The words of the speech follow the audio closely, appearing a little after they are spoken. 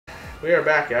We are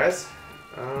back, guys.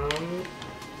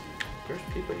 There's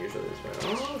people usually this way.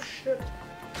 Oh shit.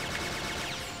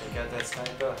 They got that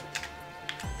sniper.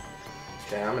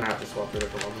 Okay, I'm gonna have to swap through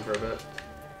different weapon for a bit.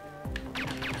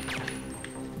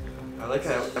 I like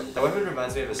that. That weapon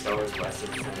reminds me of a Star Wars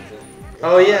blaster or something.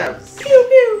 Oh yeah. Pew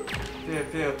pew. Pew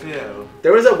pew pew.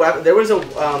 There was a weapon. There was a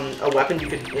weapon you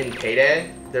could in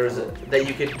Payday. There was that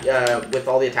you could with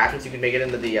all the attachments you could make it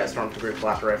into the Stormtrooper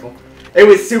blaster rifle. It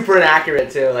was super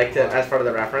inaccurate too, like as part of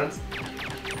the reference.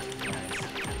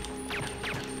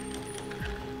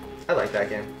 I like that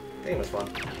game. I think it was fun.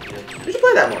 We should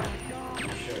play that more.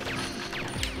 Sure.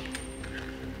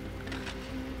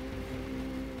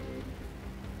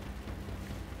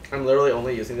 I'm literally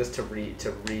only using this to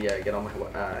get all my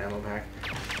ammo back.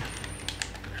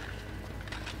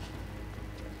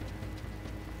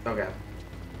 Okay.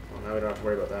 Well, now we don't have to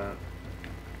worry about that.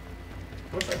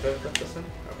 How much I put this in?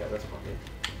 Okay, that's plenty.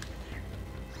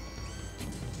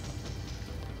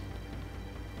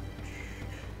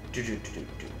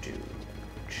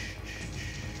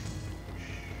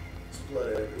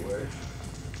 Blood everywhere.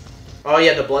 Oh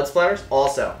yeah, the blood splatters.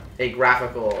 Also, a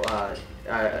graphical,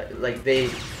 like they.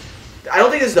 I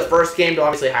don't think this is the first game to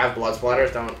obviously have blood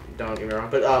splatters. Don't get me wrong,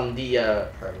 but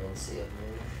permanency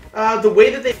of the way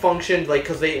that they functioned, like,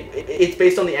 cause it's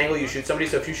based on the angle you shoot somebody.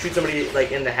 So if you shoot somebody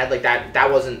like in the head, like that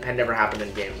had never happened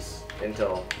in games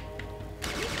until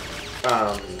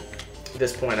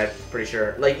this point. I'm pretty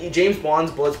sure. Like James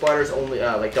Bond's blood splatters only,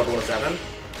 like 007,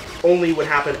 only would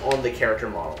happen on the character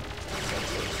model.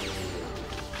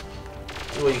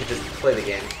 Well, you could just play the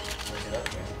game. Well,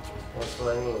 that's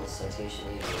what I mean. Citation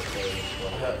either. If they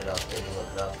want to look it up, they can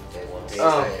look it up. If they want to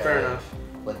fair enough.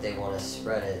 But they want to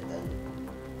spread it, then.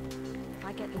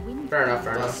 I get the wind. Fair enough.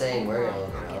 I'm not saying we're gonna look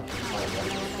it up.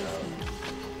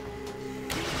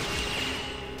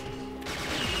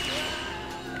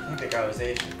 I think the guy was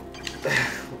Asian.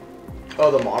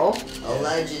 Oh, the model?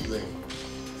 Allegedly.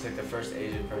 It's like the first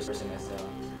Asian person I saw.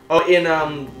 Oh, in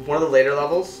one of the later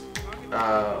levels.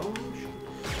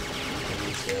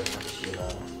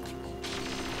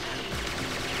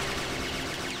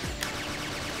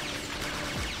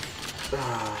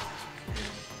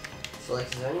 So like,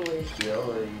 is there any way to heal,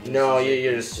 or No,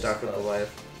 you're just stuck with the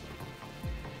life.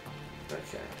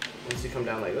 Okay. Once you come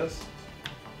down like this,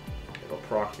 it'll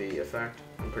proc the effect.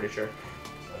 I'm pretty sure.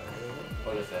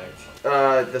 What effect?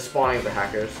 The spawning of the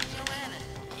hackers.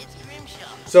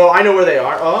 So I know where they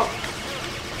are. Oh.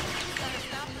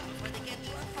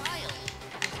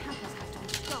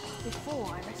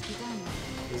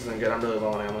 This isn't good. I'm really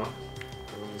low on ammo.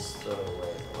 Just throw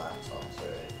away the laptops,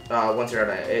 right? Once you're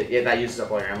at it, that uses up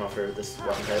all your ammo for this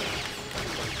weapon type.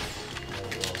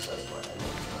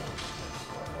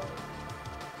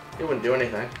 It wouldn't do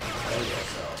anything.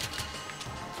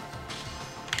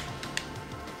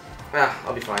 Ah,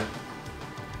 I'll be fine.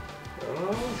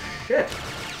 Oh shit!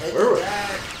 Where were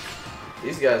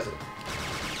these guys?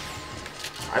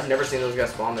 I've never seen those guys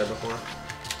spawn there before.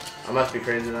 I must be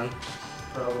crazy then.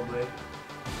 Probably.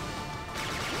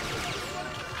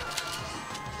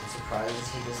 I'm surprised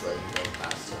he just let you go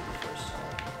past him the first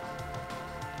time.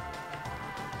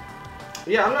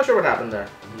 Yeah, I'm not sure what happened there.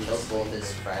 He killed both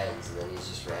his friends, and then he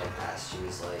just ran past you.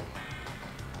 He's like,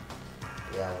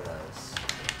 yeah, nice.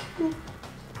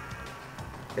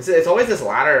 It's always this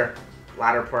ladder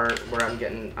part where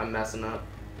I'm messing up.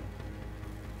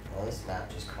 Well, this map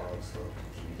just calls so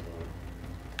confusing.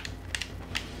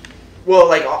 Well,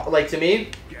 like to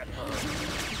me,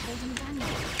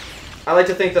 I like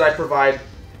to think that I provide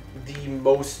the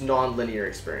most non-linear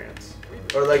experience,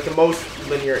 or like the most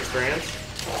linear experience.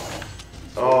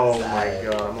 Oh my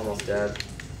god, I'm almost dead.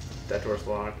 That door's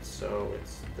locked, so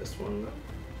it's this one.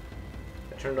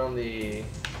 I turned on the.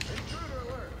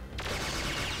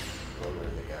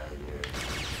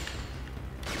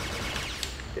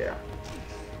 Yeah.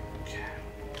 Okay.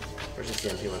 Where's the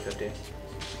CMP 150?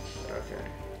 Okay.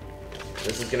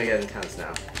 This is gonna get intense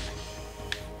now.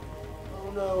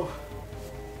 Oh no.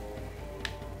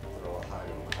 They're all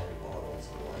hiding behind bottles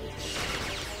and lights.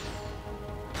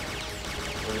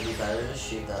 Would it be better to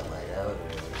shoot that light out, or?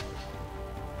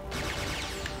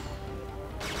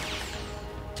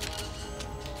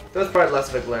 That was probably less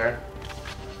of a glare.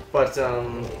 But, It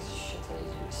makes shit ton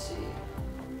easier to see.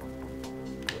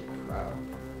 Crap.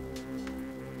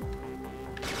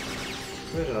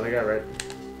 There's another guy right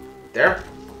there.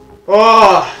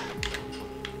 Oh!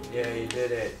 Yeah, you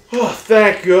did it. Oh,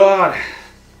 thank God.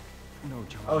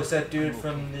 Oh, it's that dude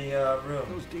from the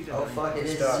room. Oh fuck, it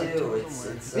is too.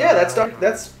 It's Yeah,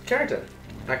 that's Carrington.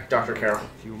 Dr. Carroll.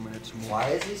 Why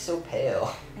is he so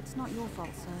pale? It's not your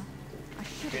fault, sir. I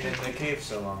should Been have in the cave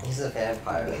so long. He's a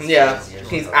vampire. That's Yeah, easier to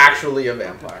he's cover. actually a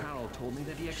vampire. Carol told me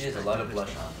that he She has a lot of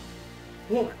blush on.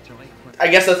 Well, I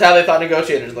guess that's how they thought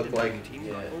negotiators looked like.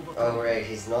 Yeah. Oh right,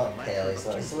 he's not pale. He's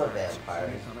not a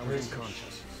vampire. I was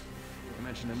unconscious. I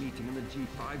mentioned a meeting in the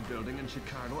G5 building in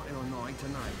Chicago, Illinois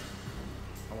tonight.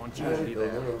 I want you to be there.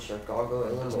 Building in Chicago,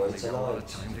 Doesn't Illinois take a lot of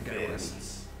tonight. time to get ready.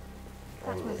 Fists.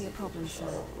 That won't be a problem, sir.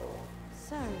 I don't know.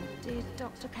 So, did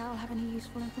Dr. Carroll have any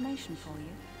useful information for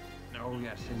you? Oh,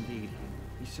 yes, indeed.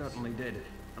 He certainly did.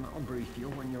 And I'll brief you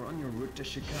when you're on your route to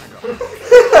Chicago.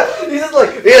 He's just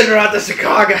like, these are out to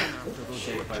Chicago. After those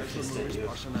Shake my pictures fist will at move his you.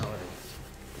 personality.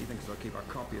 He thinks they'll keep a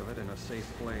copy of it in a safe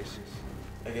place.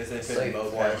 I guess they It's couldn't like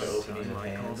both have to twice. opening of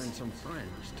I called in hands. some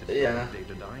friends to Yeah.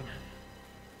 Data Dine.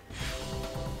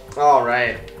 All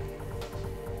right.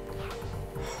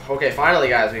 Okay, finally,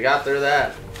 guys, we got through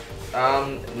that.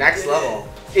 Next level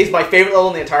is my favorite level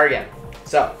in the entire game.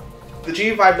 So, the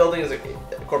G5 building is a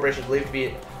corporation believed to be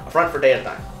a front for Data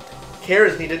Dine. Care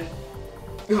is needed.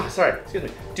 Excuse me.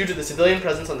 Due to the civilian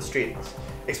presence on the streets,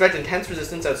 expect intense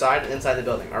resistance outside and inside the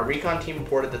building. Our recon team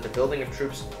reported that the buildup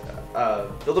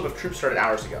of troops started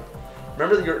hours ago.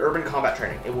 Remember your urban combat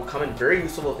training. It will come in very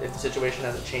useful if the situation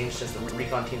hasn't changed since the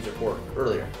recon team's report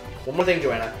earlier. One more thing,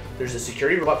 Joanna. There's a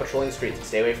security robot patrolling the streets.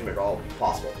 Stay away from it at all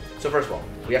possible. So first of all,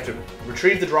 we have to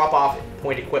retrieve the drop-off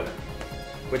point equipment,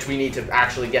 which we need to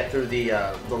actually get through the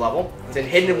level. It's been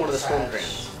hidden in one of the storm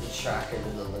drains. The tracker to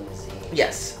the limousine.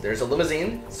 Yes, there's a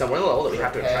limousine somewhere in the level that we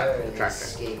have to Prepare the attract.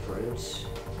 escape routes.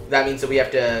 That means that we have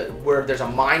to, where there's a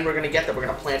mine we're going to get that we're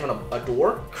going to plant on a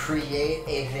door. Create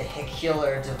a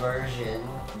vehicular diversion.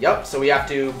 Yep, so we have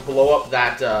to blow up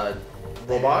that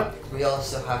robot, We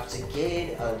also have to gain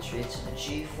entry to the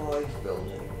G5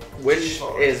 building. which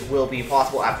will be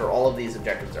possible after all of these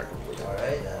objectives are completed.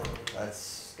 Alright then,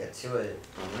 let's get to it.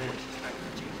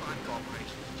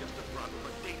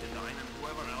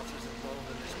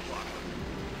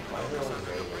 Why are there always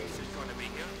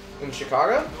raining? In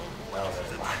Chicago? No,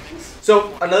 there's not.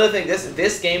 So another thing,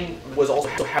 this game was also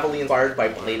heavily inspired by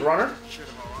Blade Runner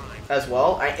as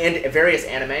well, and various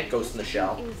anime, Ghost in the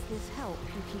Shell. Is this help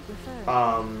you keep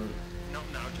referring?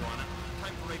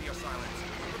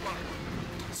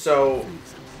 So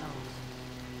Thanks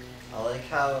a lot. I like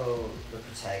how the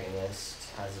protagonist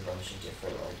has a bunch of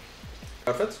different, like,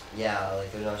 outfits? yeah,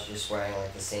 like they're not just wearing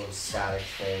like the same static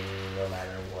thing no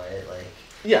matter what. Like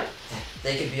Yeah.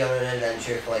 they could be on an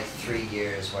adventure for like 3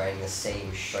 years wearing the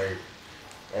same shirt.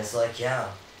 And it's like, yeah,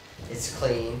 it's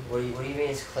clean. What do you mean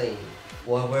it's clean?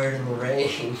 Well, I wear it in the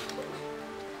rain.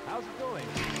 How's it going?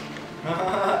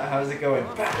 How's it going?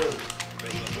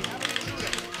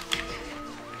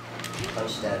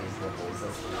 Punch daddy's nipples,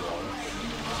 that's what you want.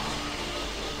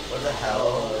 What the hell?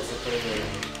 Oh, it's a flavor.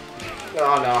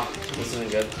 Oh no, this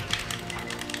isn't good.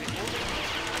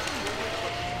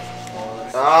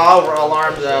 Oh, Oh, we're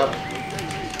alarmed up.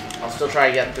 I'll still try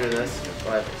to get through this,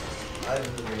 but I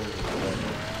really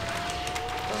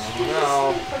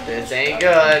oh no, this ain't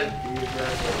good.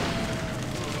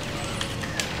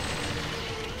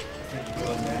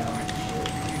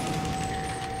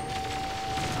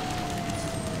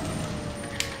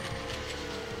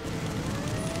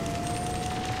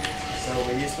 So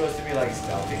were you supposed to be like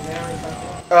stealthing there or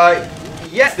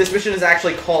something? Yes, this mission is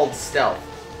actually called Stealth.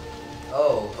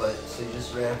 Oh, but so you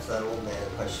just ran up to that old man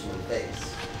and punched him in the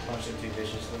face. Punch him too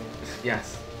viciously.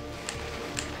 Yes.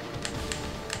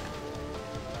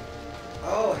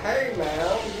 Oh, hey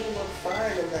man, you look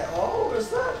fine in that. Oh, is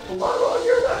that blood on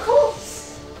your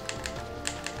knuckles?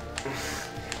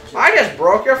 I just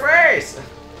broke your face.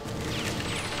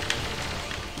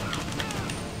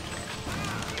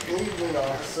 Evening,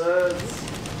 officers.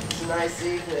 It's a nice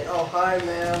evening. Oh, hi,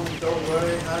 ma'am. Don't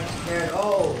worry, I'm scared.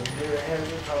 Oh, your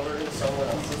hands are covered in someone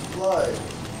else's blood.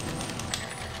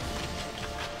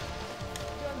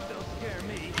 Don't scare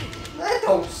me. That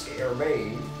don't scare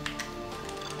me.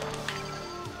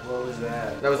 What was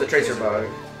that? That was the tracer bug.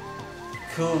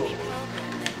 Cool.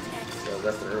 So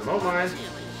that's the remote mine. I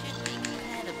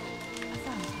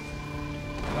found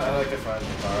it. I like the front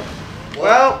car.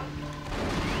 Well,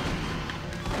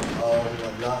 Oh,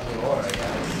 but not anymore, I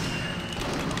guess.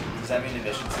 Does that mean the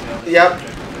mission's failed? Yep.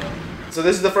 So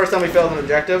this is the first time we failed an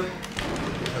objective.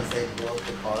 Because they broke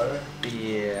the car.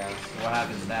 Yeah. What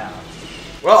happens now?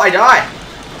 Well, I die.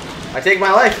 I take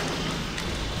my life.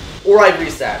 Or I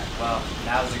reset. Well,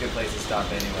 now's a good place to stop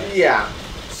anyway. Yeah.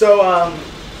 So,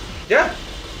 yeah.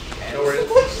 No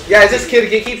worries. Yeah, this kid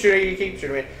keep shooting. You keep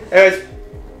shooting me. Anyways,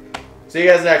 see you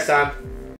guys next time.